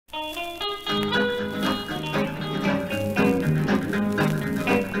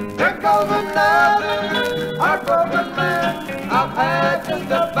goes another heartbroken man. I've had just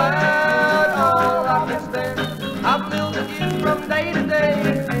about all I can stand. I've lived with you from day to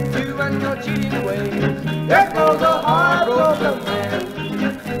day, you and your cheating ways. There goes a heartbroken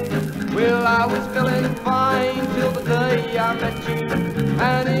man. Well, I was feeling fine till the day I met you,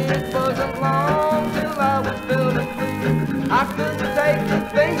 and it wasn't long till I was feeling free. I couldn't take the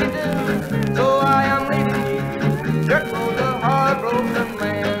things you do, so I am leaving you. There goes a heartbroken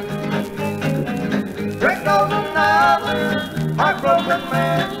man. There goes another heartbroken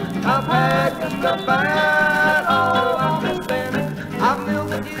man. I've had just about all I can stand. I've lived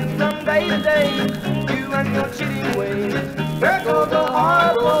with you from day to day, you and your cheating ways. There goes a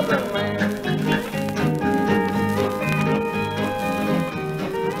heartbroken man.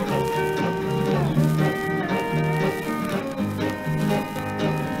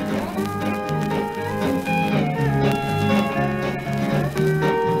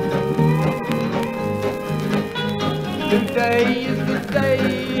 Today is the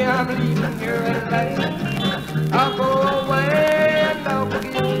day I'm leaving here at last. I'll go away and I'll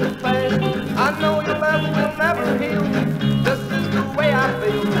forget the past. I know your love will never heal. This is the way I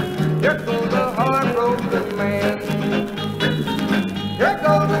feel. Here goes a heartbroken man. Here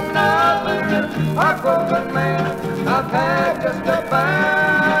goes another heartbroken man. I've had just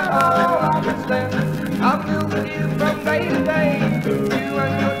about all I can stand. I've lived with you from day to day, you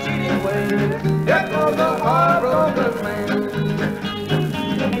and your cheating ways. Here goes a heartbroken man.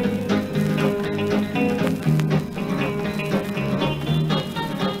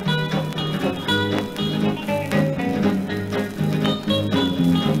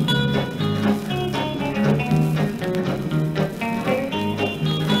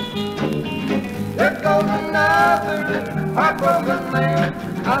 There goes another heartbroken man.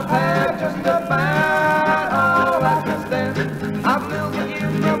 I've had just about all I can stand. I've lived with you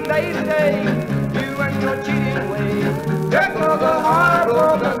from day to day,